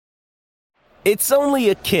It's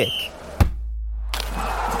only a kick,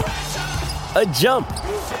 a jump,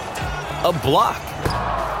 a block.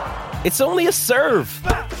 It's only a serve.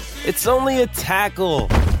 It's only a tackle,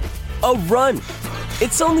 a run.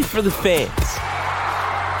 It's only for the fans.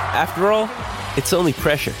 After all, it's only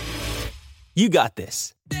pressure. You got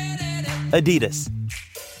this. Adidas.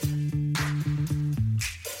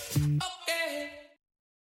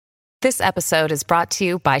 This episode is brought to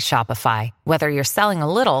you by Shopify. Whether you're selling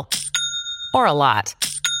a little or a lot,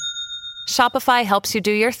 Shopify helps you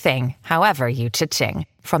do your thing, however you cha-ching.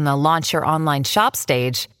 From the launch your online shop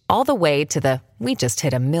stage, all the way to the we just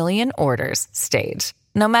hit 1 million orders stage.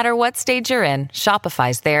 No matter what stage you're in,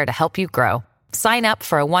 Shopify's there to help you grow. Sign up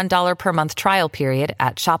for a $1 per month trial period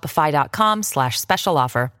at shopify.com/special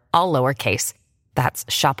offer, all lowercase. That's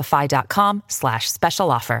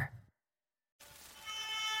shopify.com/special offer.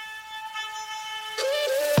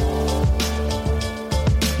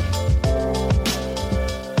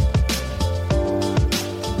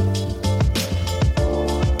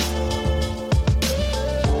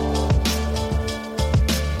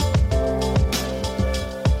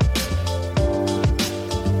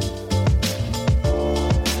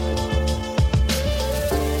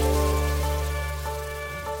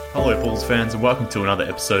 Hello Bulls fans and welcome to another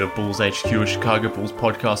episode of Bulls HQ, a Chicago Bulls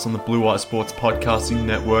podcast on the Blue White Sports Podcasting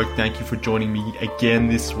Network. Thank you for joining me again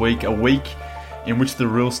this week, a week in which the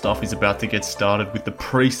real stuff is about to get started with the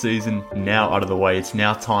preseason now out of the way. It's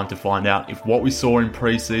now time to find out if what we saw in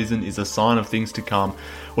preseason is a sign of things to come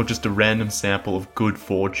or just a random sample of good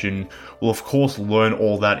fortune. We'll of course learn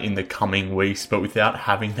all that in the coming weeks, but without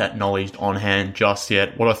having that knowledge on hand just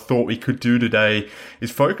yet, what I thought we could do today is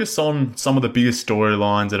focus on some of the biggest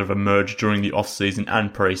storylines that have emerged during the off-season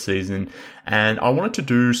and preseason. And I wanted to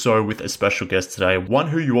do so with a special guest today, one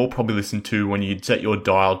who you all probably listen to when you set your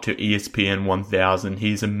dial to ESPN 1000.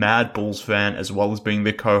 He's a mad Bulls fan as well as being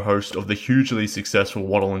the co-host of the hugely successful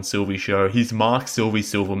Waddle and Sylvie show. He's Mark Sylvie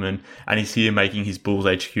Silverman, and he's here making his Bulls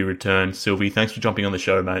HQ return. Sylvie, thanks for jumping on the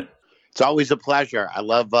show, mate. It's always a pleasure. I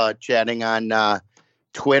love chatting on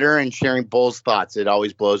Twitter and sharing Bulls thoughts. It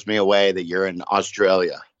always blows me away that you're in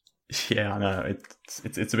Australia. Yeah, I know.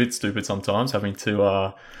 It's a bit stupid sometimes having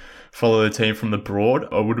to follow the team from abroad.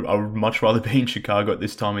 I would much rather be in Chicago at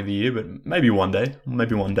this time of the year, but maybe one day.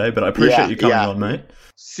 But I appreciate you coming on, mate.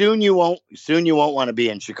 Soon you won't want to be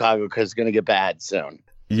in Chicago because it's going to get bad soon.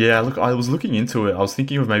 Yeah, look, I was looking into it. I was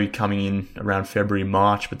thinking of maybe coming in around February,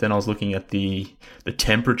 March, but then I was looking at the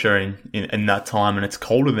temperature in that time, and it's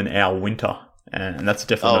colder than our winter. And that's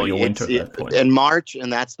definitely not your winter at that point. In March,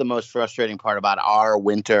 and that's the most frustrating part about our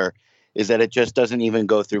winter, is that it just doesn't even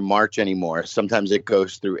go through March anymore. Sometimes it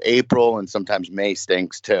goes through April, and sometimes May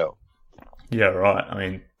stinks too. Yeah, right. I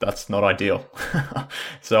mean, that's not ideal.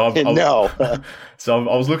 So I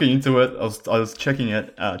was looking into it. I was checking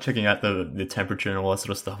out the temperature and all that sort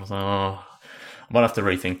of stuff. I was like, I might have to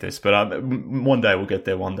rethink this, but one day we'll get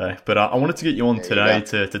there. One day. But I wanted to get you on today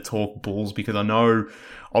to talk Bulls because I know.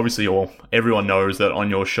 Obviously, everyone knows that on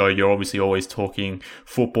your show, you're obviously always talking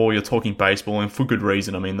football, you're talking baseball, and for good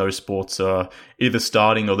reason. I mean, those sports are either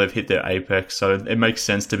starting or they've hit their apex, so it makes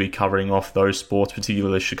sense to be covering off those sports,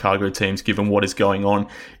 particularly the Chicago teams, given what is going on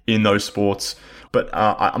in those sports. But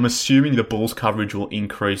I'm assuming the Bulls coverage will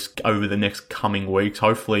increase over the next coming weeks,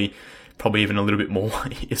 hopefully probably even a little bit more,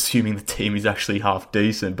 assuming the team is actually half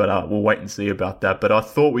decent, but we'll wait and see about that. But I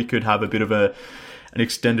thought we could have a bit of an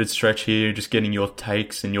extended stretch here, just getting your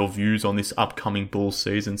takes and your views on this upcoming Bulls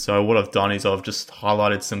season. So what I've done is I've just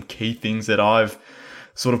highlighted some key things that I've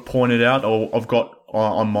sort of pointed out or I've got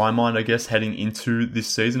on my mind, I guess, heading into this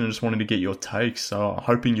season. I just wanted to get your takes. So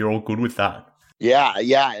hoping you're all good with that. Yeah.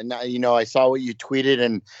 And, I saw what you tweeted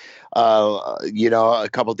and, a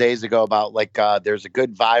couple days ago about there's a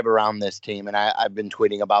good vibe around this team. And I've been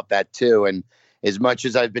tweeting about that too. And as much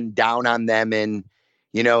as I've been down on them in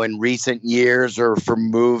recent years or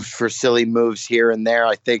for silly moves here and there,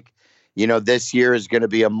 I think, this year is going to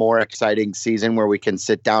be a more exciting season where we can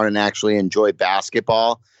sit down and actually enjoy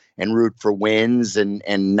basketball and root for wins and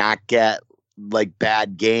not get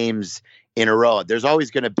bad games in a row. There's always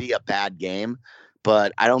going to be a bad game,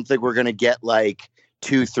 but I don't think we're going to get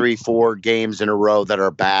 2, 3, 4 games in a row that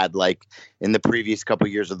are bad like in the previous couple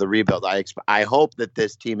of years of the rebuild. I hope that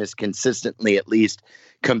this team is consistently at least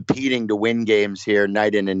competing to win games here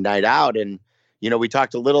night in and night out. And, we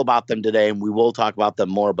talked a little about them today and we will talk about them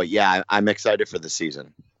more, but yeah, I'm excited for the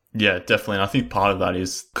season. Yeah, definitely. And I think part of that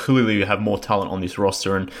is clearly we have more talent on this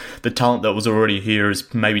roster, and the talent that was already here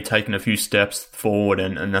is maybe taking a few steps forward,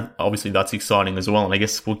 and obviously that's exciting as well. And I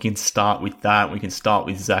guess we can start with that. We can start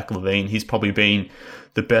with Zach LaVine. He's probably been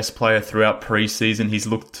the best player throughout preseason. He's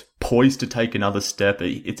looked poised to take another step.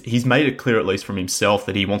 He's made it clear, at least from himself,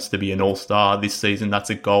 that he wants to be an all-star this season. That's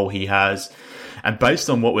a goal he has. And based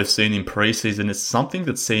on what we've seen in preseason, it's something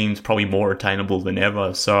that seems probably more attainable than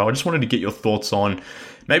ever. So I just wanted to get your thoughts on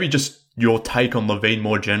maybe just your take on LaVine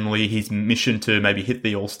more generally, his mission to maybe hit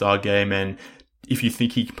the All-Star game, and if you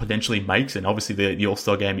think he potentially makes it. Obviously, the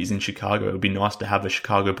All-Star game is in Chicago. It would be nice to have a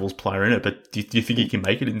Chicago Bulls player in it, but do you think he can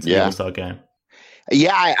make it into the All-Star game?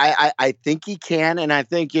 Yeah, I think he can. And I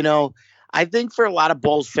think, I think for a lot of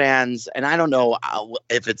Bulls fans, and I don't know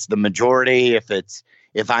if it's the majority,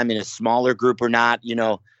 if I'm in a smaller group or not,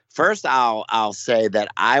 first I'll say that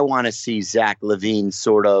I want to see Zach LaVine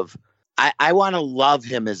sort of, I want to love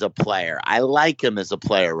him as a player. I like him as a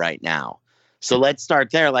player right now. So let's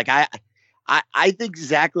start there. Like I think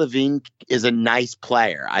Zach LaVine is a nice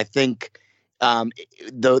player. I think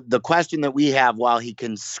the question that we have, while he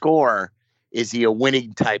can score, is he a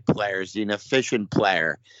winning type player? Is he an efficient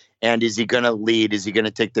player? And is he going to lead? Is he going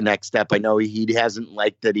to take the next step? I know he hasn't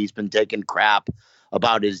liked that he's been taking crap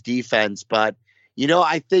about his defense, but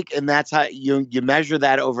I think, and that's how you measure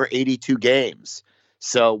that over 82 games.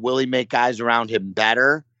 So will he make guys around him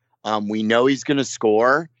better? We know he's going to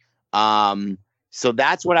score. So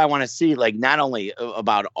that's what I want to see, like, not only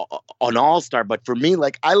about an all-star, but for me,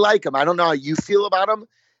 like, I like him. I don't know how you feel about him.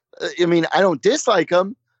 I mean, I don't dislike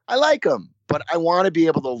him. I like him, but I want to be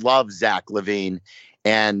able to love Zach LaVine.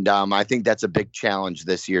 And I think that's a big challenge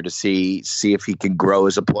this year to see if he can grow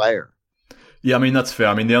as a player. Yeah, I mean, that's fair.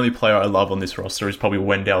 I mean, the only player I love on this roster is probably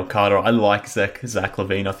Wendell Carter. I like Zach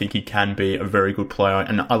LaVine. I think he can be a very good player,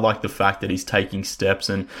 and I like the fact that he's taking steps,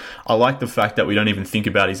 and I like the fact that we don't even think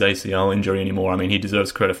about his ACL injury anymore. I mean, he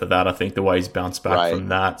deserves credit for that. I think the way he's bounced back from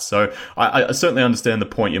that. So I certainly understand the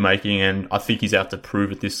point you're making, and I think he's out to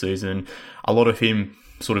prove it this season. A lot of him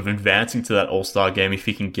sort of advancing to that All-Star game, if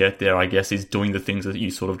he can get there, I guess, is doing the things that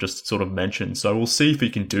you sort of mentioned. So we'll see if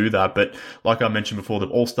he can do that. But like I mentioned before, the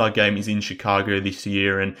All-Star game is in Chicago this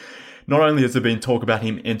year, and not only has there been talk about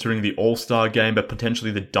him entering the All-Star game, but potentially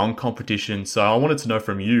the dunk competition. So I wanted to know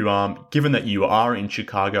from you, given that you are in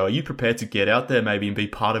Chicago, are you prepared to get out there maybe and be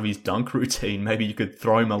part of his dunk routine? Maybe you could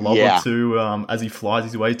throw him a lob or two as he flies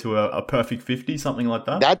his way to a perfect 50, something like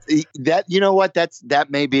that? That you know what? That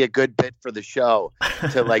may be a good bit for the show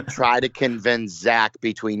to like try to convince Zach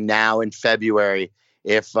between now and February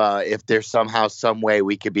if there's somehow some way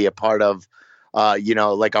we could be a part of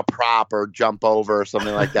like a prop or jump over or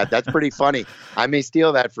something like that. That's pretty funny. I may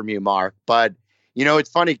steal that from you, Mark, but it's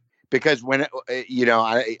funny because when,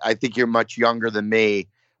 I think you're much younger than me.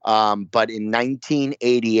 But in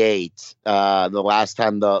 1988, the last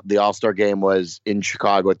time the All-Star game was in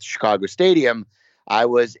Chicago at the Chicago Stadium, I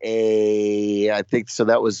was I think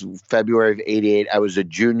that was February of 88. I was a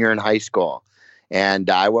junior in high school. And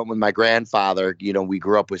I went with my grandfather. We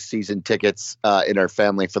grew up with season tickets in our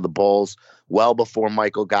family for the Bulls well before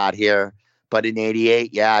Michael got here. But in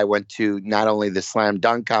 88, I went to not only the slam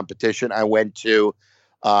dunk competition, I went to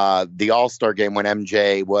the All-Star game when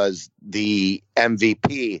MJ was the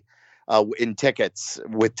MVP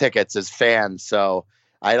with tickets as fans. So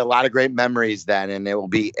I had a lot of great memories then, and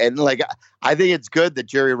I think it's good that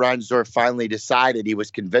Jerry Reinsdorf finally decided. He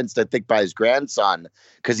was convinced, I think, by his grandson,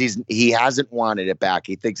 because he hasn't wanted it back.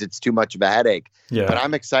 He thinks it's too much of a headache. Yeah. But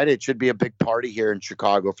I'm excited. It should be a big party here in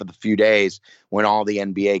Chicago for the few days when all the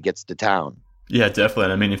NBA gets to town. Yeah, definitely.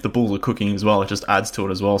 And I mean, if the Bulls are cooking as well, it just adds to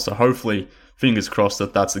it as well. So hopefully, fingers crossed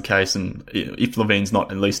that that's the case. And if LaVine's not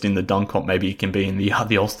at least in the dunk comp, maybe he can be in the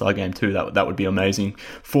All-Star game too. That would be amazing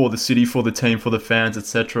for the city, for the team, for the fans,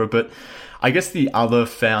 etc. But I guess the other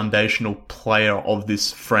foundational player of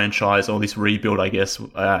this franchise, or this rebuild, I guess,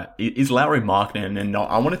 is Lauri Markkanen. And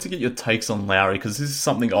I wanted to get your takes on Lauri, because this is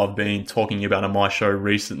something I've been talking about on my show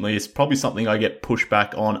recently. It's probably something I get pushed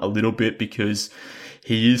back on a little bit because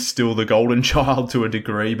he is still the golden child to a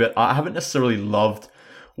degree, but I haven't necessarily loved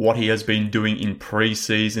what he has been doing in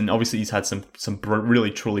preseason. Obviously, he's had some really,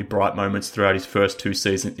 truly bright moments throughout his first 2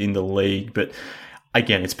 seasons in the league, but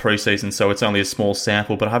again, it's preseason, so it's only a small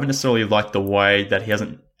sample, but I haven't necessarily liked the way that he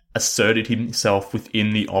hasn't asserted himself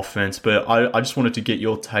within the offense. But I just wanted to get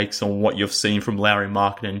your takes on what you've seen from Lauri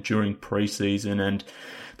Markkanen during preseason and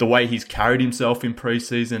the way he's carried himself in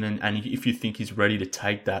preseason, and if you think he's ready to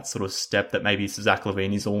take that sort of step that maybe Zach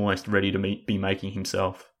LaVine is almost ready to be making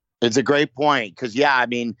himself. It's a great point because, I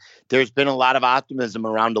mean, there's been a lot of optimism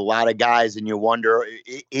around a lot of guys, and you wonder,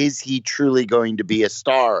 is he truly going to be a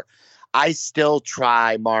star? I still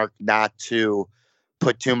try, Mark, not to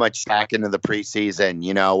put too much stock into the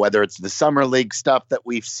preseason, whether it's the summer league stuff that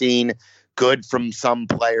we've seen good from some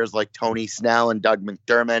players like Tony Snell and Doug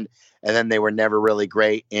McDermott, and then they were never really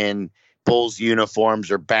great in Bulls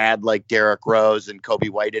uniforms are bad, like Derrick Rose and Kobe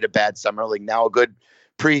White had a bad summer league, now a good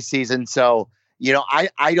preseason. So,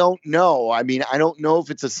 I don't know. I mean, I don't know if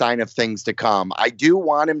it's a sign of things to come. I do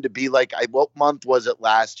want him to be like, what month was it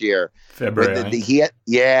last year? February.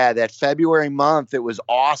 That February month, it was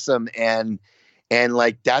awesome. And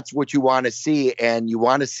like, that's what you want to see. And you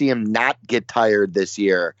want to see him not get tired this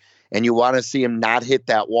year. And you want to see him not hit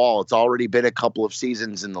that wall. It's already been a couple of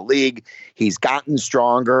seasons in the league. He's gotten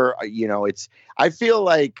stronger. I feel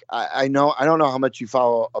like I don't know how much you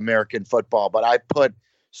follow American football, but I put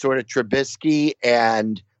sort of Trubisky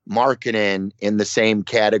and Markkanen in the same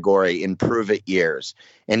category in prove it years.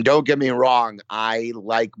 And don't get me wrong, I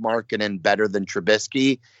like Markkanen better than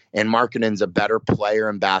Trubisky, and Markkanen's a better player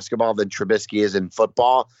in basketball than Trubisky is in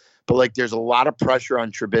football. But like, there's a lot of pressure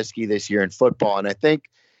on Trubisky this year in football. And I think,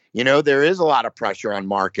 there is a lot of pressure on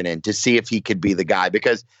Markkanen to see if he could be the guy,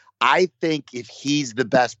 because I think if he's the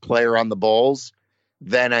best player on the Bulls,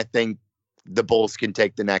 then I think the Bulls can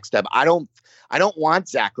take the next step. I don't want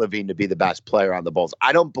Zach LaVine to be the best player on the Bulls.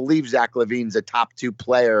 I don't believe Zach LaVine's a top 2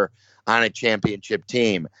 player on a championship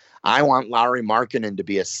team. I want Lauri Markkanen to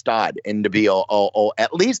be a stud and to be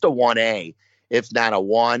at least a 1A, if not a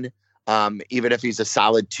 1. Even if he's a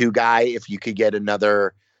solid 2 guy, if you could get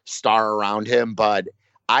another star around him. But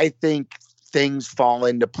I think things fall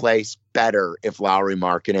into place better if Lauri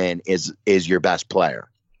Markkanen is your best player.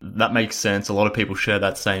 That makes sense. A lot of people share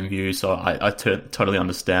that same view, so I totally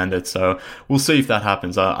understand it. So we'll see if that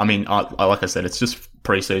happens. Like I said, it's just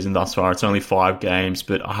preseason thus far. It's only 5 games,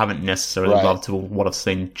 but I haven't necessarily loved what I've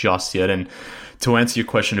seen just yet. And to answer your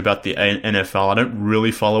question about the NFL, I don't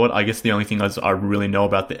really follow it. I guess the only thing I really know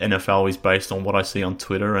about the NFL is based on what I see on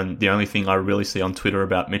Twitter, and the only thing I really see on Twitter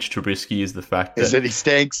about Mitch Trubisky is the fact that he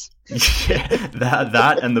stinks. Yeah,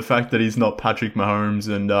 that and the fact that he's not Patrick Mahomes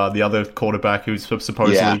and the other quarterback who's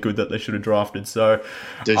supposedly good that they should have drafted. So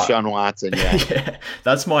Deshaun Watson, yeah,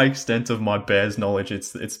 that's my extent of my Bears knowledge.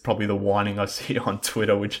 It's probably the whining I see on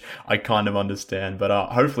Twitter, which I kind of understand. But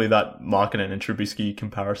hopefully that Markkanen and Trubisky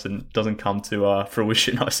comparison doesn't come to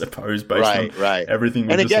fruition, I suppose, based on everything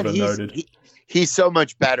we just sort of noted. He's so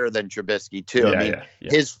much better than Trubisky too.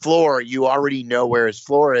 His floor, you already know where his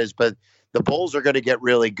floor is, but the Bulls are going to get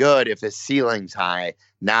really good if his ceiling's high,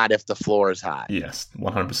 not if the floor is high. Yes,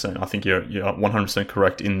 100%. I think you're 100%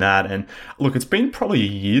 correct in that. And look, it's been probably a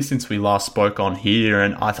year since we last spoke on here.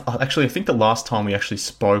 And I think the last time we actually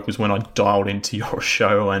spoke was when I dialed into your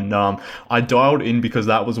show. And I dialed in because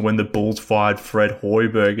that was when the Bulls fired Fred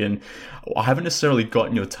Hoiberg. And I haven't necessarily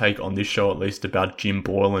gotten your take on this show, at least, about Jim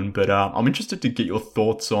Boylen, but I'm interested to get your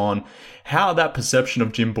thoughts on how that perception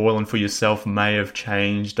of Jim Boylen for yourself may have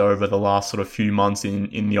changed over the last sort of few months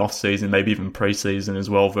in the off-season, maybe even pre-season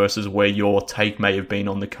as well, versus where your take may have been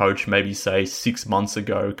on the coach, maybe, say, 6 months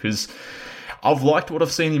ago, because I've liked what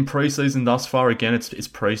I've seen in preseason thus far. Again, it's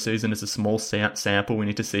preseason. It's a small sample. We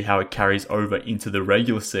need to see how it carries over into the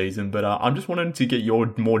regular season. But I'm just wanting to get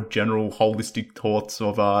your more general, holistic thoughts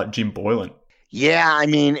of Jim Boylen. Yeah, I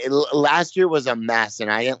mean, last year was a mess, and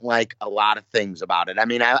I didn't like a lot of things about it. I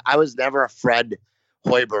mean, I was never a Fred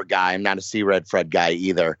Hoiberg guy. I'm not a C-Red Fred guy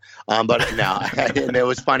either. But no, and it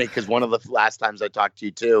was funny because one of the last times I talked to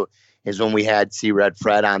you too is when we had C-Red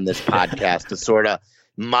Fred on this podcast to sort of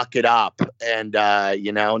muck it up, and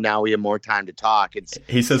now we have more time to talk.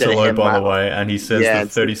 He says hello, by the way, and he says that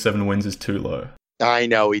 37 wins is too low. I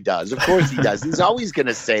know he does. Of course he does. He's always going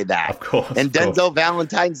to say that. Of course. And Denzel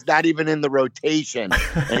Valentine's not even in the rotation,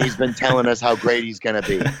 and he's been telling us how great he's going to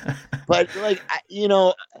be. But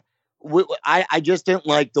I just didn't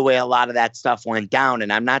like the way a lot of that stuff went down,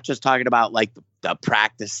 and I'm not just talking about like the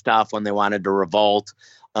practice stuff when they wanted to revolt,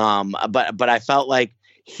 but I felt like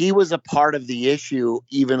he was a part of the issue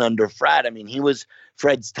even under Fred. I mean, he was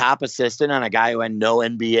Fred's top assistant on a guy who had no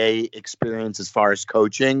NBA experience as far as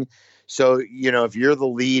coaching. So, if you're the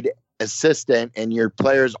lead assistant and your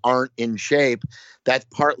players aren't in shape, that's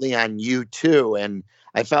partly on you too. And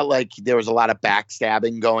I felt like there was a lot of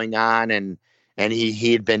backstabbing going on, and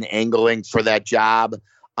he had been angling for that job.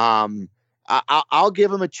 I'll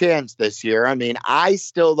give him a chance this year. I mean, I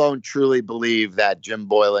still don't truly believe that Jim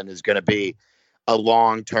Boylen is going to be a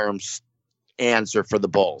long-term answer for the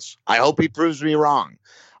Bulls. I hope he proves me wrong.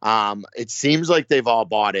 It seems like they've all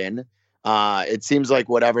bought in. It seems like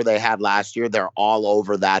whatever they had last year, they're all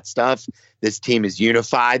over that stuff. This team is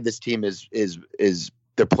unified. This team is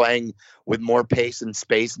they're playing with more pace and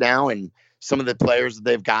space now, and some of the players that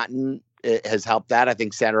they've gotten, it has helped that. I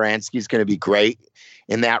think Satoransky is going to be great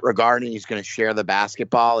in that regard, and he's going to share the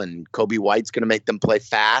basketball, and Kobe White's going to make them play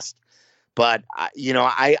fast. But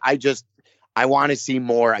I want to see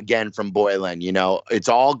more again from Boylen. You know, it's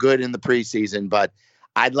all good in the preseason, but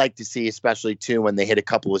I'd like to see, especially too, when they hit a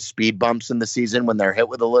couple of speed bumps in the season, when they're hit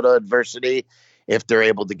with a little adversity, if they're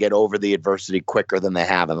able to get over the adversity quicker than they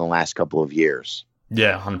have in the last couple of years.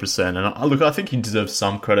 Yeah, 100%. And look, I think he deserves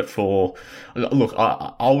some credit for... Look,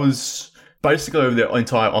 I was... Basically, over the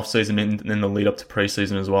entire offseason and in the lead up to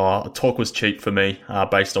preseason as well, talk was cheap for me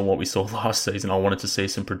based on what we saw last season. I wanted to see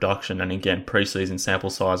some production and, again, preseason sample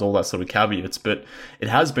size, all that sort of caveats. But it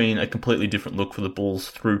has been a completely different look for the Bulls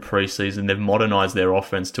through preseason. They've modernized their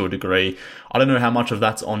offense to a degree. I don't know how much of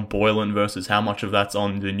that's on Boylen versus how much of that's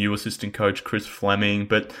on the new assistant coach, Chris Fleming.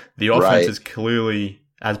 But the offense is clearly...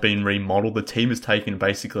 has been remodeled. The team has taken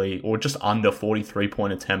basically, or just under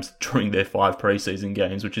 43-point attempts during their 5 preseason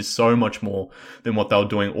games, which is so much more than what they were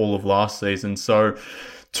doing all of last season. So,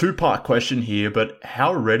 2-part question here, but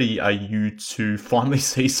how ready are you to finally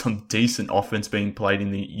see some decent offense being played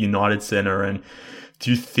in the United Center? And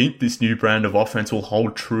do you think this new brand of offense will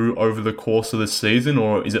hold true over the course of the season,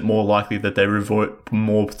 or is it more likely that they revert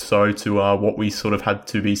more so to what we sort of had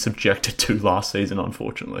to be subjected to last season,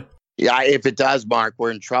 unfortunately? Yeah, if it does, Mark, we're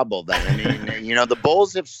in trouble then. I mean, you know, the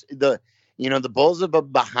Bulls have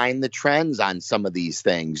been behind the trends on some of these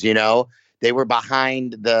things. You know, they were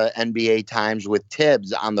behind the NBA times with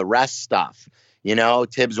Tibbs on the rest stuff. You know,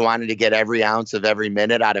 Tibbs wanted to get every ounce of every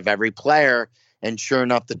minute out of every player. And sure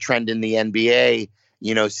enough, the trend in the NBA,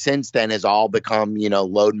 you know, since then has all become, you know,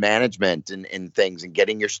 load management and things and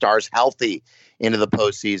getting your stars healthy into the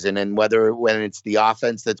postseason. And when it's the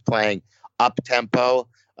offense that's playing up tempo,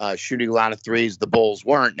 shooting a lot of threes, the Bulls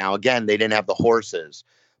weren't. Now, again, they didn't have the horses,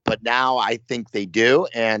 but now I think they do.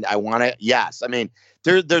 And I want to, yes. I mean,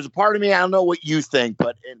 there's a part of me, I don't know what you think,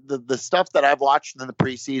 but the stuff that I've watched in the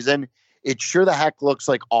preseason, it sure the heck looks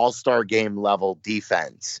like all-star game level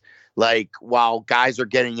defense. Like, while guys are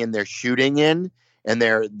getting in their shooting in and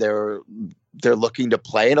they're looking to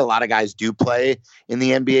play it, a lot of guys do play in the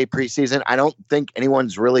NBA preseason. I don't think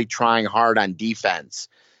anyone's really trying hard on defense.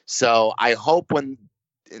 So I hope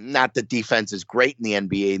not that defense is great in the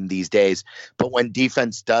NBA in these days, but when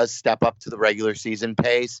defense does step up to the regular season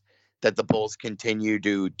pace, that the Bulls continue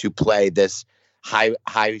to play this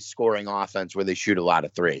high scoring offense where they shoot a lot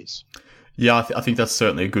of threes. Yeah, I think that's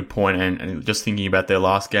certainly a good point. And just thinking about their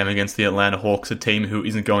last game against the Atlanta Hawks, a team who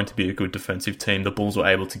isn't going to be a good defensive team, the Bulls were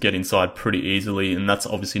able to get inside pretty easily, and that's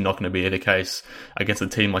obviously not going to be the case against a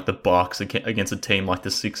team like the Bucks, against a team like the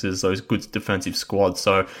Sixers, those good defensive squads.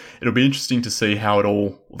 So it'll be interesting to see how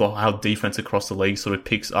defense across the league sort of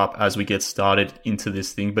picks up as we get started into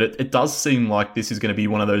this thing. But it does seem like this is going to be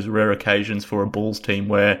one of those rare occasions for a Bulls team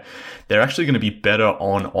where they're actually going to be better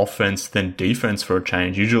on offense than defense for a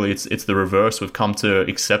change. Usually it's the reverse. We've come to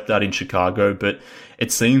accept that in Chicago, but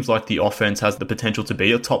it seems like the offense has the potential to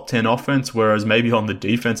be a top 10 offense, whereas maybe on the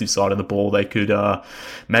defensive side of the ball, they could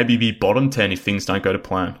maybe be bottom 10 if things don't go to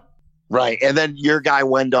plan. Right. And then your guy,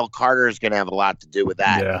 Wendell Carter, is going to have a lot to do with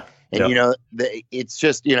that. Yeah. And, you know, it's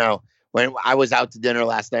just, you know, when I was out to dinner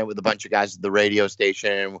last night with a bunch of guys at the radio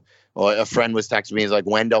station, a friend was texting me, he's like,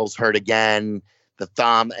 Wendell's hurt again, the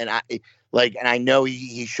thumb. And I know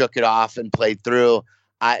he shook it off and played through.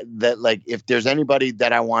 If there's anybody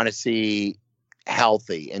that I want to see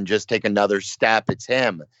healthy and just take another step, it's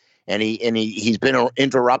him. And he's been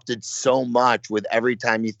interrupted so much with every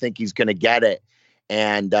time you think he's going to get it.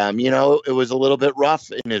 And, you know, it was a little bit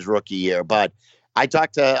rough in his rookie year, but I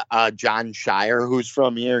talked to John Shire, who's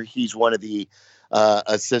from here. He's one of the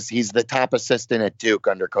he's the top assistant at Duke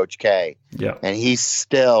under Coach K. Yeah. And he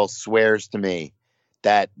still swears to me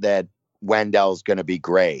that Wendell's going to be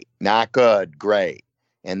great, not good, great.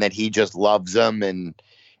 And that he just loves him and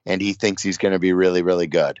he thinks he's going to be really, really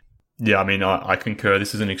good. Yeah, I mean, I concur.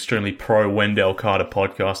 This is an extremely pro Wendell Carter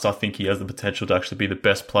podcast. I think he has the potential to actually be the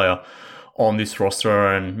best player on this roster,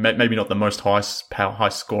 and maybe not the most high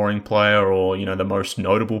scoring player or, you know, the most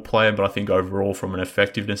notable player, but I think overall from an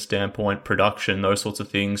effectiveness standpoint, production, those sorts of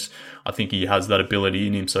things, I think he has that ability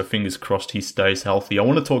in him. So fingers crossed he stays healthy. I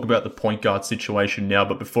want to talk about the point guard situation now,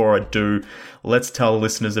 but before I do, let's tell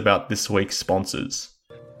listeners about this week's sponsors.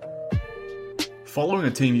 Following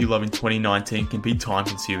a team you love in 2019 can be time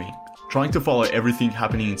consuming. Trying to follow everything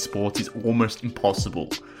happening in sports is almost impossible.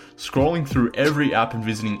 Scrolling through every app and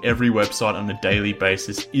visiting every website on a daily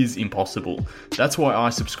basis is impossible. That's why I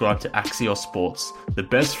subscribe to Axios Sports, the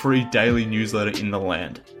best free daily newsletter in the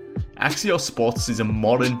land. Axios Sports is a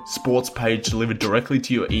modern sports page delivered directly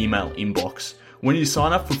to your email inbox. When you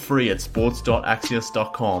sign up for free at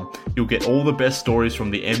sports.axios.com, you'll get all the best stories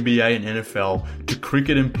from the NBA and NFL to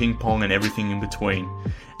cricket and ping pong and everything in between.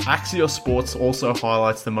 Axios Sports also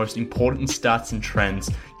highlights the most important stats and trends,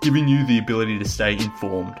 giving you the ability to stay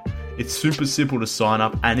informed. It's super simple to sign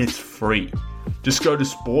up and it's free. Just go to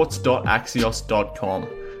sports.axios.com.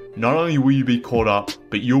 Not only will you be caught up,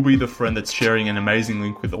 but you'll be the friend that's sharing an amazing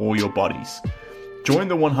link with all your buddies. Join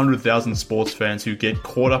the 100,000 sports fans who get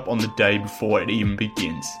caught up on the day before it even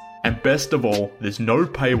begins. And best of all, there's no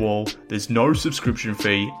paywall, there's no subscription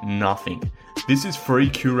fee, nothing. This is free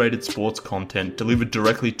curated sports content delivered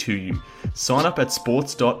directly to you. Sign up at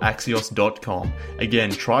sports.axios.com.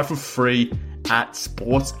 Again, try for free at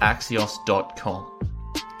sportsaxios.com.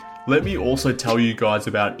 Let me also tell you guys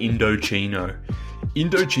about Indochino.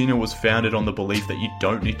 Indochino was founded on the belief that you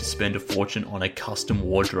don't need to spend a fortune on a custom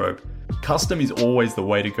wardrobe. Custom is always the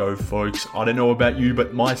way to go, folks. I don't know about you,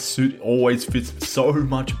 but my suit always fits so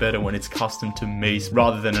much better when it's custom to me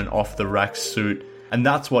rather than an off-the-rack suit. And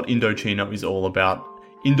that's what Indochino is all about.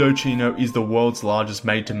 Indochino is the world's largest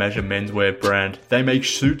made-to-measure menswear brand. They make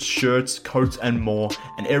suits, shirts, coats, and more,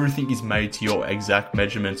 and everything is made to your exact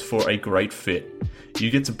measurements for a great fit. You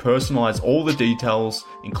get to personalize all the details,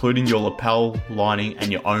 including your lapel, lining, and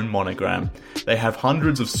your own monogram. They have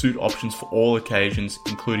hundreds of suit options for all occasions,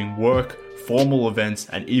 including work, formal events,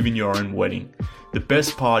 and even your own wedding. The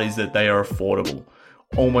best part is that they are affordable.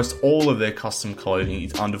 Almost all of their custom clothing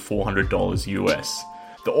is under $400 US.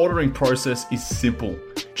 The ordering process is simple.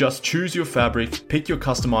 Just choose your fabric, pick your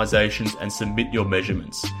customizations, and submit your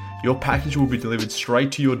measurements. Your package will be delivered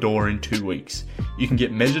straight to your door in 2 weeks. You can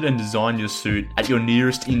get measured and design your suit at your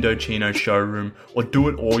nearest Indochino showroom or do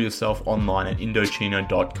it all yourself online at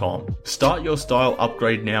Indochino.com. Start your style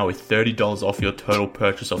upgrade now with $30 off your total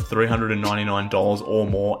purchase of $399 or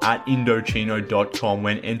more at Indochino.com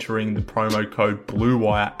when entering the promo code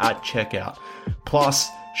BLUEWIRE at checkout. Plus,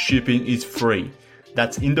 shipping is free.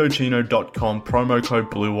 That's Indochino.com, promo code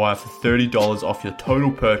BLUEWIRE for $30 off your total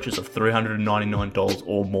purchase of $399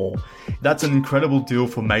 or more. That's an incredible deal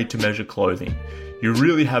for made-to-measure clothing. You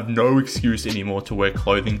really have no excuse anymore to wear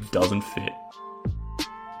clothing that doesn't fit.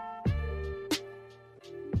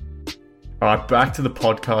 Alright, back to the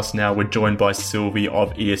podcast now. We're joined by Silvy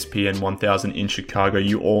of ESPN 1000 in Chicago.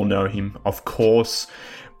 You all know him, of course.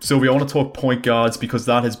 Silvy, I want to talk point guards because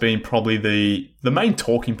that has been probably the main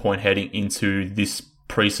talking point heading into this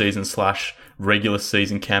preseason / regular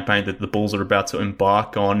season campaign that the Bulls are about to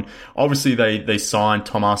embark on. Obviously, they signed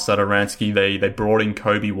Tomas Satoransky. They brought in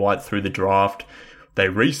Coby White through the draft. They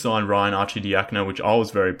re-signed Ryan Arcidiacono, which I was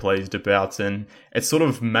very pleased about. And it sort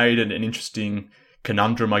of made it an interesting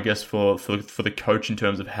conundrum, I guess, for the coach in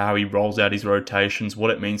terms of how he rolls out his rotations,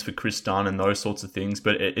 what it means for Chris Dunn and those sorts of things.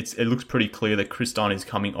 But it looks pretty clear that Chris Dunn is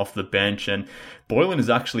coming off the bench, and Boylen is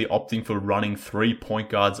actually opting for running 3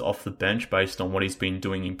 point guards off the bench based on what he's been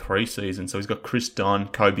doing in preseason. So he's got Chris Dunn,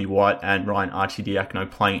 Coby White, and Ryan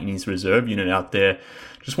Arcidiacono playing in his reserve unit out there.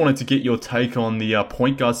 Just wanted to get your take on the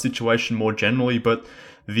point guard situation more generally, but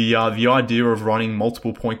the idea of running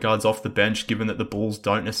multiple point guards off the bench, given that the Bulls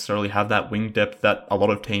don't necessarily have that wing depth that a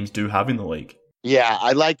lot of teams do have in the league. Yeah,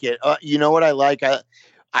 I like it. You know what I like? I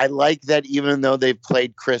like that even though they've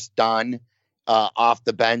played Chris Dunn off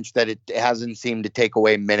the bench, that it hasn't seemed to take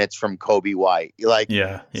away minutes from Coby White.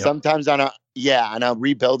 Sometimes on a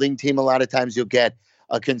rebuilding team, a lot of times you'll get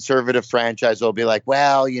a conservative franchise will be like,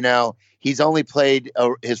 well, he's only played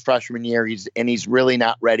his freshman year, he's really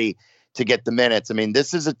not ready to get the minutes. I mean,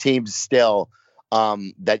 this is a team still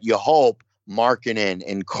that you hope Markkanen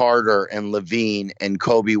and Carter and Levine and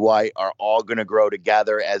Coby White are all going to grow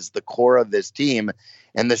together as the core of this team.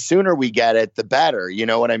 And the sooner we get it, the better. You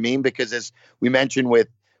know what I mean? Because as we mentioned with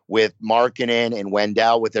Markkanen and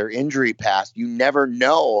Wendell with their injury past, you never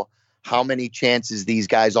know how many chances these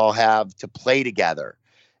guys all have to play together.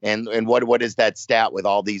 And what is that stat with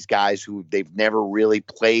all these guys who they've never really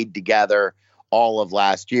played together all of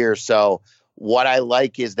last year? So what I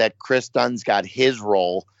like is that Chris Dunn's got his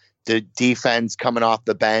role, the defense coming off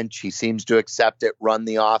the bench. He seems to accept it, run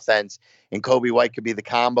the offense, and Coby White could be the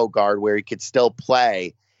combo guard where he could still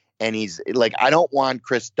play. And he's like, I don't want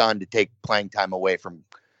Chris Dunn to take playing time away from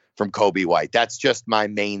Coby White. That's just my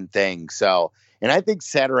main thing. So, and I think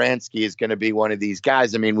Satoransky is going to be one of these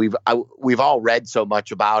guys. I mean, we've all read so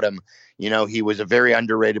much about him. He was a very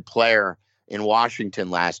underrated player in Washington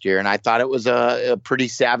last year, and I thought it was a pretty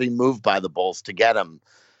savvy move by the Bulls to get him.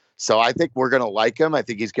 So I think we're going to like him. I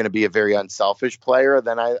think he's going to be a very unselfish player.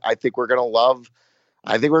 Then I think we're going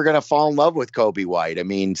to fall in love with Coby White. I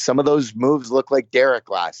mean, some of those moves look like Derek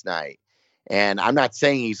last night, and I'm not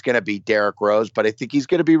saying he's going to be Derrick Rose, but I think he's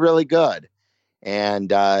going to be really good. And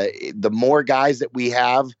the more guys that we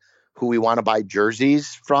have who we want to buy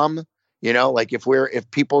jerseys from, You know, like if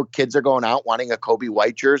kids are going out wanting a Kobe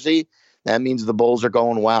White jersey, that means the Bulls are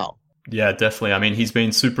going well. Yeah, definitely. I mean, he's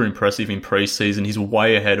been super impressive in preseason. He's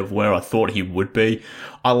way ahead of where I thought he would be.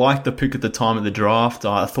 I liked the pick at the time of the draft.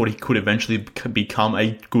 I thought he could eventually become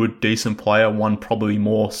a good, decent player, one probably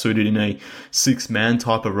more suited in a six-man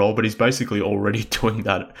type of role, but he's basically already doing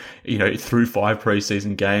that, through 5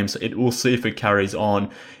 preseason games. We'll see if it carries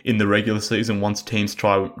on in the regular season once teams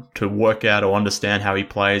try to work out or understand how he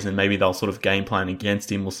plays, and maybe they'll sort of game plan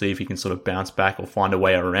against him. We'll see if he can sort of bounce back or find a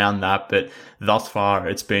way around that. But thus far,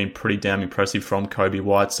 it's been pretty damn impressive from Kobe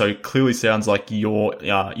White. So it clearly sounds like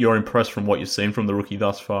you're impressed from what you've seen from the rookie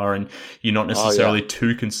thus far, and you're not necessarily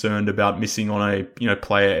too concerned about missing on a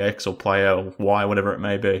player X or player Y, whatever it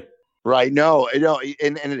may be. Right. No,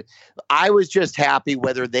 and I was just happy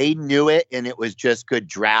whether they knew it and it was just good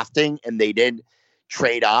drafting and they didn't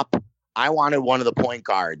trade up. I wanted one of the point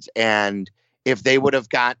guards, and if they would have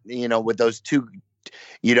got, with those two,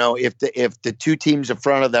 if the two teams in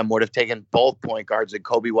front of them would have taken both point guards and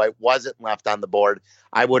Kobe White wasn't left on the board,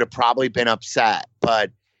 I would have probably been upset.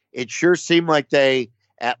 But it sure seemed like it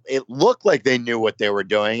looked like they knew what they were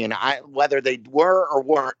doing, and whether they were or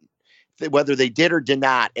weren't, whether they did or did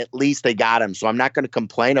not, at least they got him. So I'm not going to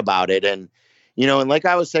complain about it. And, and like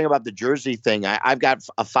I was saying about the jersey thing, I've got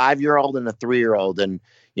a 5-year-old and a 3-year-old, and,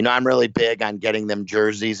 I'm really big on getting them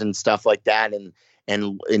jerseys and stuff like that.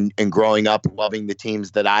 And growing up loving the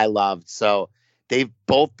teams that I loved. So they've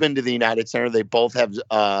both been to the United Center. They both have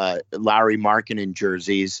Lauri Markkanen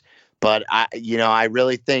jerseys, but I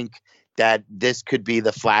really think that this could be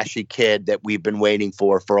the flashy kid that we've been waiting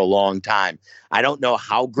for a long time. I don't know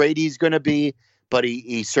how great he's going to be, but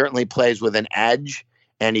he certainly plays with an edge,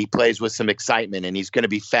 and he plays with some excitement, and he's going to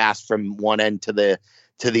be fast from one end to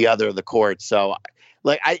the other of the court. So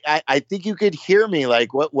I think you could hear me,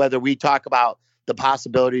 whether we talk about the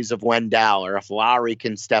possibilities of Wendell, or if Lowry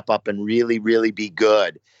can step up and really, really be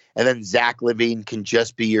good, and then Zach LaVine can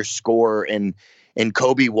just be your scorer, and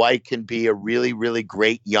Kobe White can be a really, really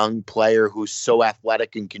great young player who's so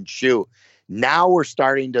athletic and can shoot. Now we're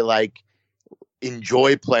starting to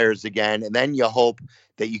enjoy players again. And then you hope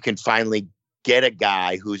that you can finally get a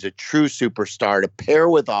guy who's a true superstar to pair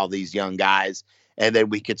with all these young guys. And then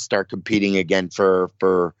we could start competing again for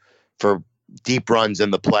deep runs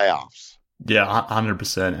in the playoffs. Yeah,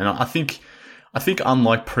 100%. And I think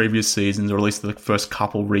unlike previous seasons, or at least the first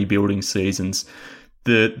couple rebuilding seasons,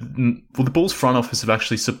 the Bulls front office have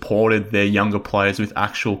actually supported their younger players with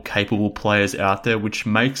actual capable players out there, which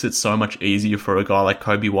makes it so much easier for a guy like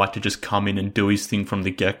Kobe White to just come in and do his thing from the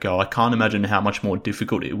get-go. I can't imagine how much more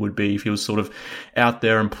difficult it would be if he was sort of out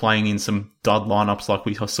there and playing in some dud lineups like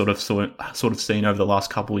we sort of seen over the last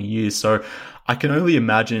couple of years. So I can only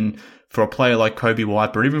imagine for a player like Kobe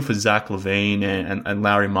White, but even for Zach LaVine and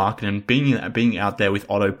Lauri Markkanen, being out there with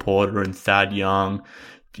Otto Porter and Thad Young.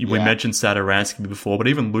 We mentioned Satoransky before, but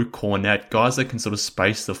even Luke Cornett, guys that can sort of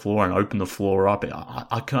space the floor and open the floor up.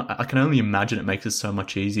 I can only imagine it makes it so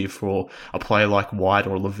much easier for a player like White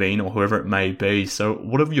or LaVine or whoever it may be. So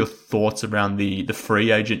what are your thoughts around the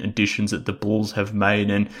free agent additions that the Bulls have made?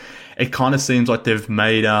 And it kind of seems like they've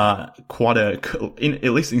made at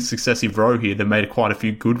least in successive row here, they've made quite a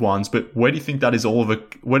few good ones. But where do you think that is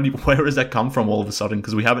where has that come from all of a sudden?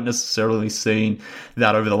 Because we haven't necessarily seen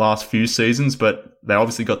that over the last few seasons, but they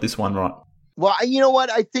obviously got this one right. Well, you know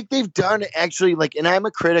what? I think they've done actually, and I'm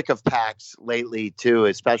a critic of Pax lately too,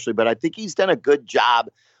 especially, but I think he's done a good job.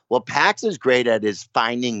 What Pax is great at is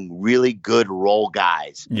finding really good role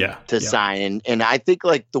guys to sign. And I think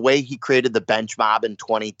the way he created the bench mob in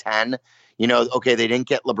 2010, okay, they didn't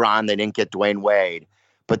get LeBron, they didn't get Dwayne Wade,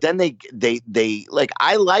 but then they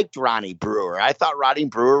I liked Ronnie Brewer. I thought Ronnie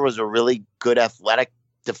Brewer was a really good athletic,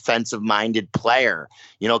 defensive-minded player.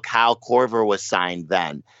 Kyle Korver was signed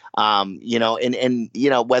then. Whether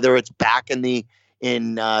it's back in the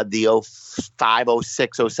 05,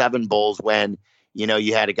 06, 07 Bulls when,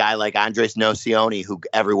 you had a guy like Andres Nocioni who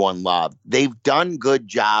everyone loved. They've done good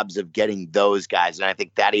jobs of getting those guys. And I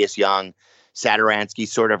think Thaddeus Young, Satoransky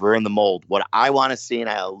sort of are in the mold. What I want to see, and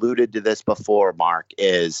I alluded to this before, Mark,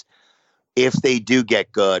 is if they do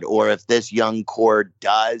get good, or if this young core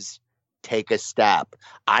does take a step,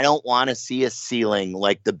 I don't want to see a ceiling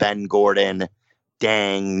like the Ben Gordon,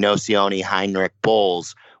 Dang, Nocioni, Heinrich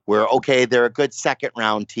Bulls, where, okay, they're a good second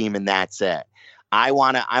round team and that's it. I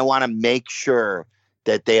want to make sure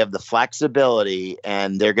that they have the flexibility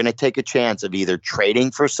and they're going to take a chance of either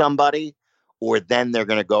trading for somebody, or then they're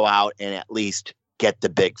going to go out and at least get the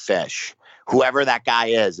big fish, whoever that guy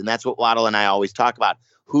is. And that's what Waddle and I always talk about.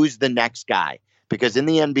 Who's the next guy? Because in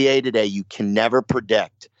the NBA today, you can never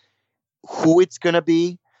predict who it's going to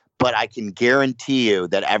be, But I can guarantee you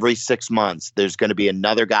that every 6 months, there's going to be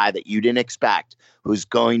another guy that you didn't expect who's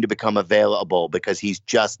going to become available because he's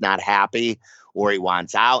just not happy or he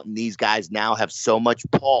wants out. And these guys now have so much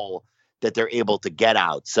pull that they're able to get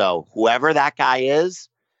out. So whoever that guy is,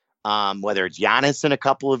 whether it's Giannis in a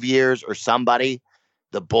couple of years or somebody,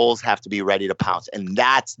 the Bulls have to be ready to pounce. And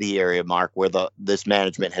that's the area, Mark, where this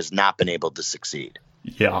management has not been able to succeed.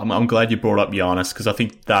 Yeah, I'm glad you brought up Giannis because I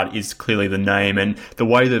think that is clearly the name, and the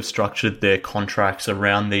way they've structured their contracts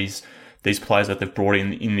around these players that they've brought in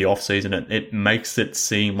the offseason, it makes it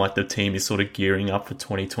seem like the team is sort of gearing up for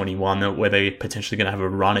 2021, where they're potentially going to have a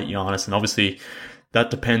run at Giannis. And obviously that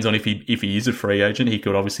depends on if he is a free agent. He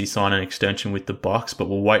could obviously sign an extension with the Bucks, but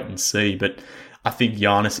we'll wait and see. But I think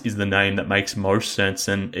Giannis is the name that makes most sense,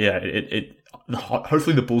 and yeah,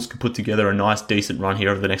 hopefully the Bulls can put together a nice, decent run here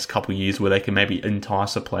over the next couple of years where they can maybe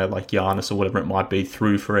entice a player like Giannis or whatever it might be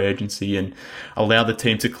through free agency and allow the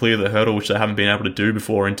team to clear the hurdle, which they haven't been able to do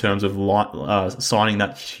before in terms of signing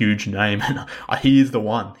that huge name. And he is the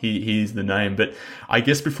one. He is the name. But I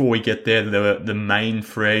guess before we get there, the main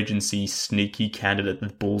free agency sneaky candidate the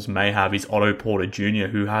Bulls may have is Otto Porter Jr.,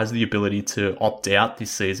 who has the ability to opt out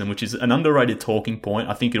this season, which is an underrated talking point.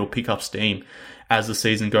 I think it'll pick up steam as the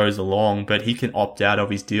season goes along, but he can opt out of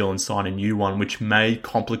his deal and sign a new one, which may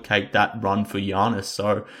complicate that run for Giannis.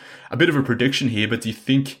 So a bit of a prediction here, but do you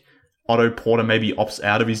think Otto Porter maybe opts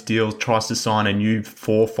out of his deal, tries to sign a new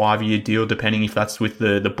 4 or 5 year deal, depending if that's with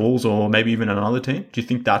the Bulls or maybe even another team? Do you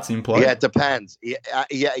think that's in play? Yeah, it depends.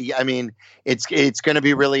 Yeah. I mean, it's going to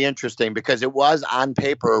be really interesting because it was on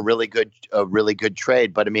paper a really good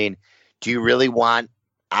trade. But I mean, do you really want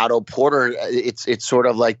Otto Porter? It's sort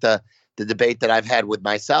of like the debate that I've had with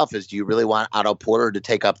myself is, do you really want Otto Porter to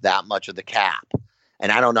take up that much of the cap?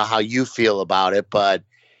 And I don't know how you feel about it, but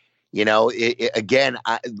you know,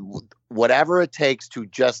 whatever it takes to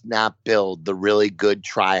just not build the really good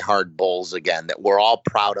try hard Bulls again that we're all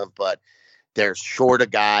proud of, but they're short a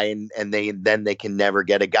guy and they can never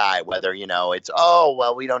get a guy, whether, you know, it's, oh,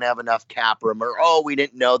 well, we don't have enough cap room, or, oh, we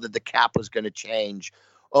didn't know that the cap was going to change.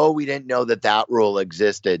 Oh, we didn't know that rule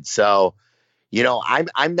existed. So, you know,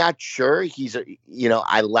 I'm not sure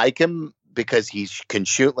I like him because he can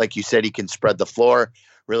shoot. Like you said, he can spread the floor,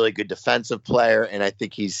 really good defensive player. And I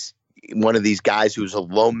think he's one of these guys who's a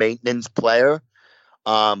low maintenance player.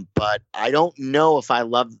 But I don't know if I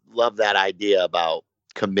love that idea about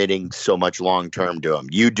committing so much long term to him.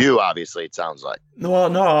 You do, obviously, it sounds like. No,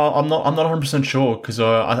 I'm not 100% sure because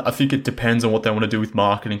I think it depends on what they want to do with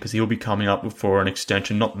marketing, because he'll be coming up for an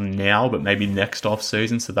extension, not now, but maybe next off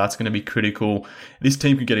season. So that's going to be critical. This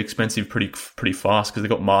team could get expensive pretty fast because they've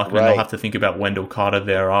got marketing. Right. They'll have to think about Wendell Carter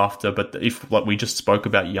thereafter. But if, like we just spoke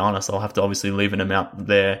about Giannis, they'll have to obviously leave an amount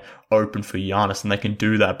there open for Giannis, and they can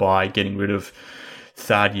do that by getting rid of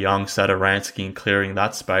Thad Young, Satoransky, and clearing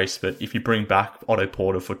that space. But if you bring back Otto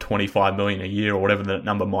Porter for $25 million a year or whatever that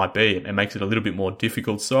number might be, it makes it a little bit more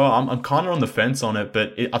difficult. So I'm kind of on the fence on it,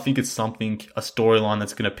 but I think it's a storyline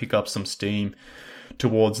that's going to pick up some steam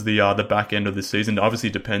towards the back end of the season. It obviously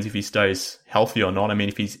depends if he stays healthy or not. I mean,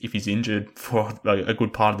 if he's injured for a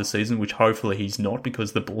good part of the season, which hopefully he's not,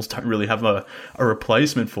 because the Bulls don't really have a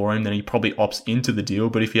replacement for him, then he probably opts into the deal.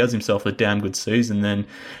 But if he has himself a damn good season, then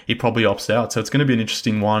he probably opts out. So it's going to be an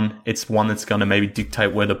interesting one. It's one that's going to maybe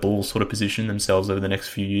dictate where the Bulls sort of position themselves over the next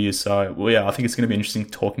few years. So yeah, I think it's going to be an interesting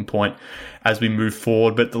talking point as we move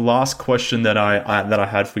forward. But the last question that I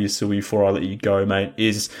had for you, Sylvie, before I let you go, mate,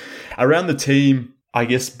 is around the team, I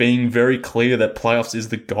guess, being very clear that playoffs is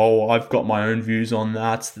the goal. I've got my own views on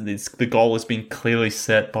that. The goal has been clearly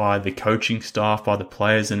set by the coaching staff, by the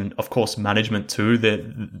players, and of course management too.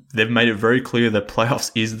 They've made it very clear that playoffs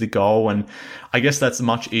is the goal, and I guess that's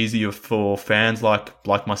much easier for fans like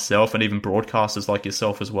myself and even broadcasters like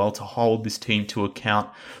yourself as well to hold this team to account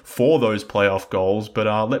for those playoff goals.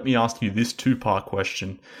 But let me ask you this two-part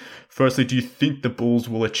question. Firstly, do you think the Bulls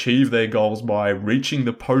will achieve their goals by reaching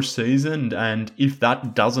the postseason? And if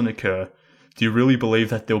that doesn't occur, do you really believe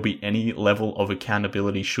that there'll be any level of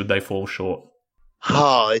accountability should they fall short?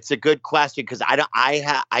 Oh, it's a good question because I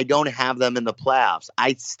don't have them in the playoffs.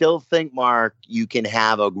 I still think, Mark, you can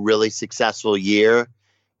have a really successful year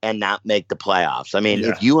and not make the playoffs. I mean,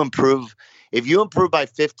 if you improve by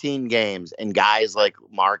 15 games and guys like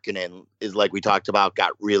Markkanen is, like we talked about,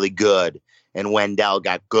 got really good, and Wendell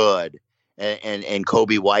got good, and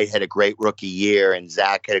Kobe White had a great rookie year, and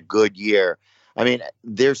Zach had a good year. I mean,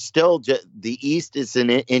 there's still the East is an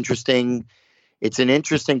interesting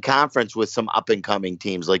conference with some up and coming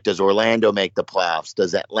teams. Like, does Orlando make the playoffs?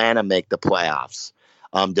 Does Atlanta make the playoffs?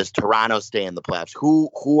 Does Toronto stay in the playoffs?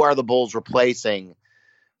 Who are the Bulls replacing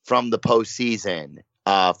from the postseason?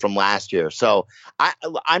 from last year. So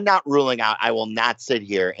I'm not ruling out. I will not sit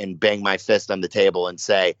here and bang my fist on the table and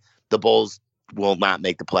say the Bulls will not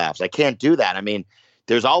make the playoffs. I can't do that. I mean,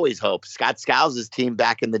 there's always hope. Scott Skiles' team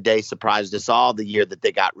back in the day surprised us all the year that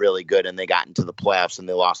they got really good and they got into the playoffs and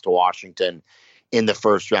they lost to Washington in the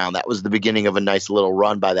first round. That was the beginning of a nice little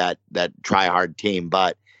run by that try-hard team.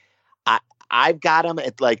 But I've got them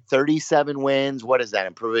at like 37 wins. What is that?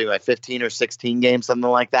 Improving by 15 or 16 games, something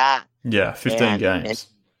like that. Yeah, 15 games.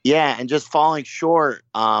 And just falling short.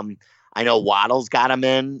 I know Waddle's got them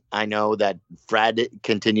in. I know that Fred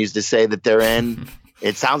continues to say that they're in.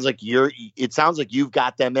 It sounds like you've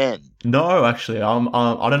got them in. No, actually,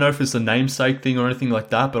 I don't know if it's a namesake thing or anything like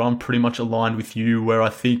that, but I'm pretty much aligned with you where I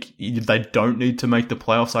think they don't need to make the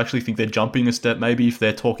playoffs. I actually think they're jumping a step maybe if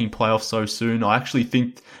they're talking playoffs so soon. I actually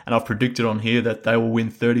think, and I've predicted on here, that they will win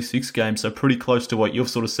 36 games, so pretty close to what you've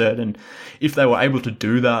sort of said. And if they were able to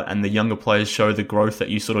do that and the younger players show the growth that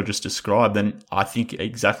you sort of just described, then I think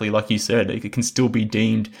exactly like you said, it can still be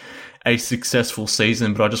deemed a successful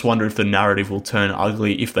season. But I just wonder if the narrative will turn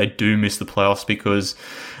ugly if they do miss the playoffs, because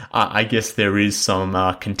I guess there is some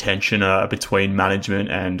contention between management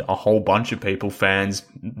and a whole bunch of people, fans,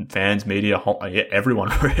 media, everyone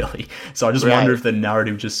really. So I just wonder if the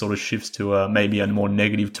narrative just sort of shifts to maybe a more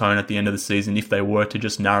negative tone at the end of the season if they were to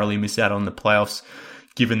just narrowly miss out on the playoffs,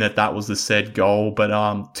 given that was the said goal.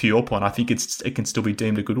 But to your point, I think it can still be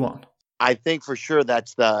deemed a good one. I think for sure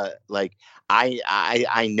that's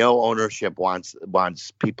I know ownership wants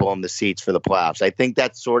people in the seats for the playoffs. I think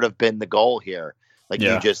that's sort of been the goal here. Like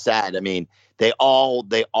you just said, I mean, they all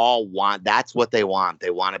want, that's what they want. They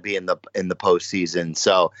want to be in the postseason.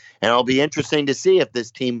 So, and it'll be interesting to see if this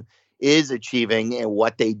team is achieving and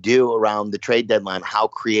what they do around the trade deadline. How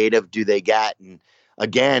creative do they get? And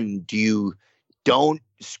again, don't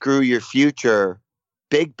screw your future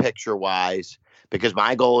big picture wise, because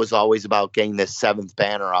my goal is always about getting this 7th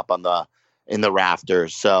banner up in the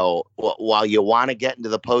rafters. So while you want to get into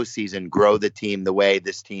the postseason, grow the team the way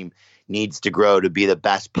this team needs to grow to be the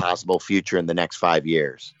best possible future in the next 5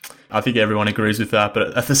 years. I think everyone agrees with that,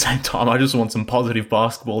 but at the same time, I just want some positive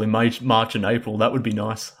basketball in March and April. That would be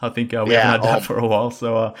nice. I think we haven't had that for a while.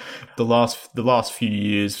 So the last few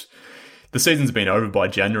years, the season's been over by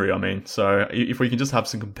January. I mean, so if we can just have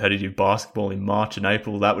some competitive basketball in March and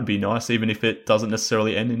April, that would be nice, even if it doesn't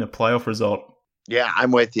necessarily end in a playoff result. Yeah,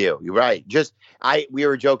 I'm with you. You're right. We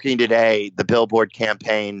were joking today. The Billboard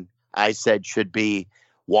campaign, I said, should be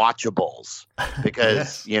watchables,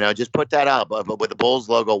 because just put that up with the Bulls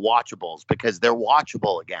logo, watchables, because they're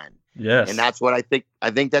watchable again. Yes, and that's what I think.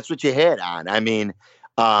 I think that's what you hit on. I mean,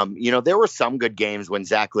 there were some good games when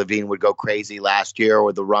Zach LaVine would go crazy last year,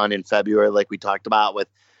 or the run in February, like we talked about with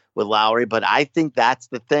Lowry. But I think that's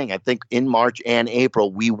the thing. I think in March and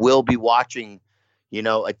April we will be watching,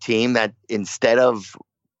 a team that, instead of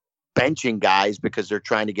benching guys because they're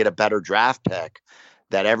trying to get a better draft pick,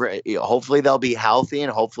 that hopefully they'll be healthy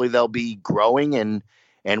and hopefully they'll be growing, and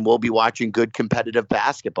we'll be watching good competitive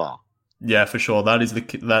basketball. Yeah, for sure. That is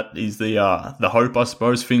the hope, I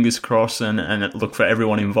suppose. Fingers crossed, and look, for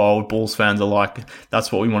everyone involved, Bulls fans alike,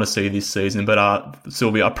 that's what we want to see this season. But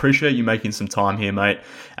Sylvie, I appreciate you making some time here, mate,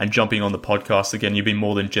 and jumping on the podcast again. You've been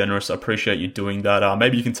more than generous. I appreciate you doing that.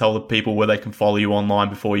 Maybe you can tell the people where they can follow you online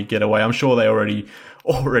before you get away. I'm sure they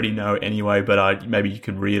already know anyway, but maybe you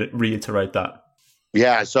could reiterate that.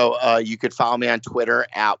 Yeah, so you could follow me on Twitter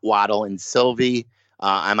at Waddle and Sylvie.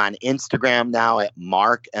 I'm on Instagram now at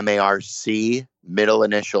Mark, M-A-R-C, middle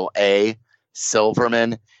initial A,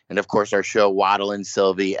 Silverman. And, of course, our show, Waddle and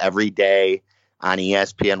Sylvie, every day on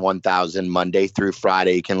ESPN 1000, Monday through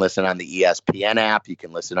Friday. You can listen on the ESPN app. You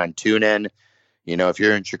can listen on TuneIn. If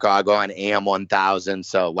you're in Chicago, on AM 1000.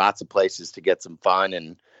 So lots of places to get some fun.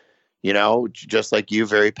 And, just like you,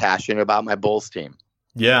 very passionate about my Bulls team.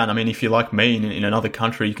 Yeah, and I mean, if you're like me in another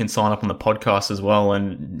country, you can sign up on the podcast as well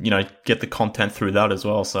and, get the content through that as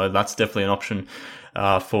well. So that's definitely an option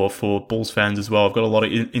for Bulls fans as well. I've got a lot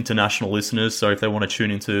of international listeners, so if they want to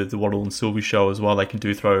tune into the Waddle and Sylvie show as well, they can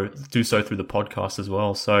do so through the podcast as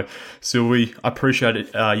well. So, Sylvie, I appreciate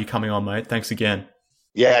it, you coming on, mate. Thanks again.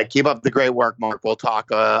 Yeah, keep up the great work, Mark. We'll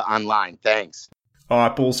talk online. Thanks. All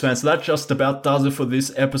right, Bulls fans, so that just about does it for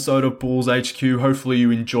this episode of Bulls HQ. Hopefully you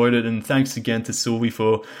enjoyed it, and thanks again to Sylvie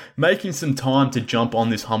for making some time to jump on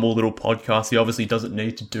this humble little podcast. He obviously doesn't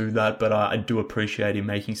need to do that, but I do appreciate him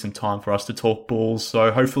making some time for us to talk Bulls.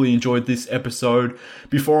 So hopefully you enjoyed this episode.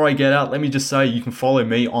 Before I get out, let me just say you can follow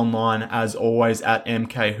me online, as always, at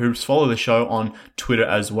MK Hoops. Follow the show on Twitter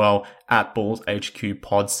as well, at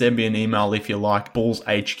BullsHQPod. Send me an email if you like,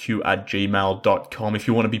 bullshq@gmail.com, if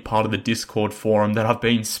you want to be part of the Discord forum that I've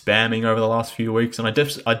been spamming over the last few weeks. And I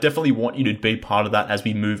definitely want you to be part of that as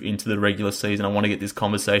we move into the regular season. I want to get this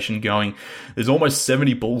conversation going. There's almost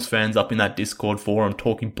 70 Bulls fans up in that Discord forum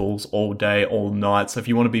talking Bulls all day, all night. So if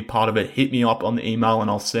you want to be part of it, hit me up on the email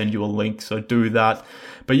and I'll send you a link. So do that.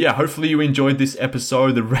 But yeah, hopefully you enjoyed this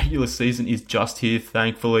episode. The regular season is just here,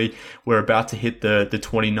 thankfully. We're about to hit the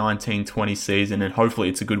 2019-20 season, and hopefully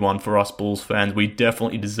it's a good one for us Bulls fans. We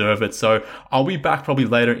definitely deserve it. So I'll be back probably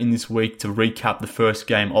later in this week to recap the first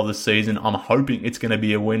game of the season. I'm hoping it's going to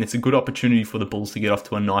be a win. It's a good opportunity for the Bulls to get off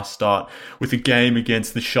to a nice start with a game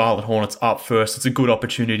against the Charlotte Hornets up first. It's a good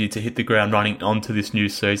opportunity to hit the ground running onto this new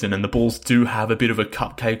season, and the Bulls do have a bit of a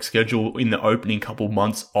cupcake schedule in the opening couple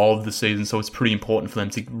months of the season, so it's pretty important for them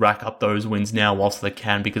to rack up those wins now whilst they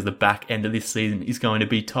can, because the back end of this season is going to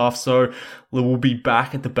be tough. So we'll be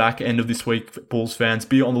back at the back end of this week, Bulls fans.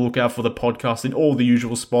 Be on the lookout for the podcast in all the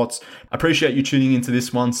usual spots. I appreciate you tuning into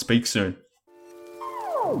this one. Speak soon.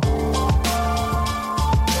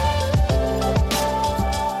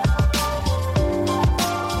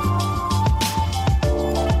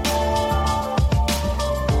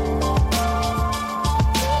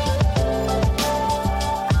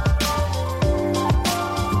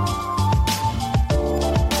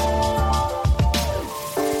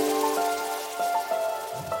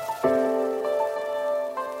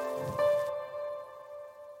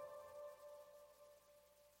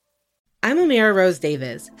 I'm Amira Rose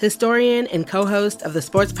Davis, historian and co-host of the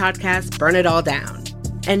sports podcast Burn It All Down.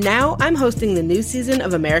 And now I'm hosting the new season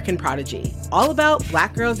of American Prodigy, all about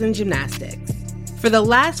Black girls in gymnastics. For the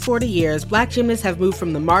last 40 years, Black gymnasts have moved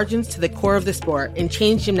from the margins to the core of the sport and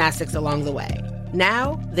changed gymnastics along the way.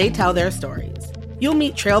 Now, they tell their stories. You'll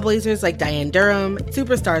meet trailblazers like Diane Durham,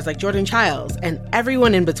 superstars like Jordan Childs, and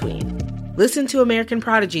everyone in between. Listen to American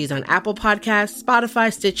Prodigies on Apple Podcasts,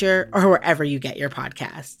 Spotify, Stitcher, or wherever you get your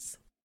podcasts.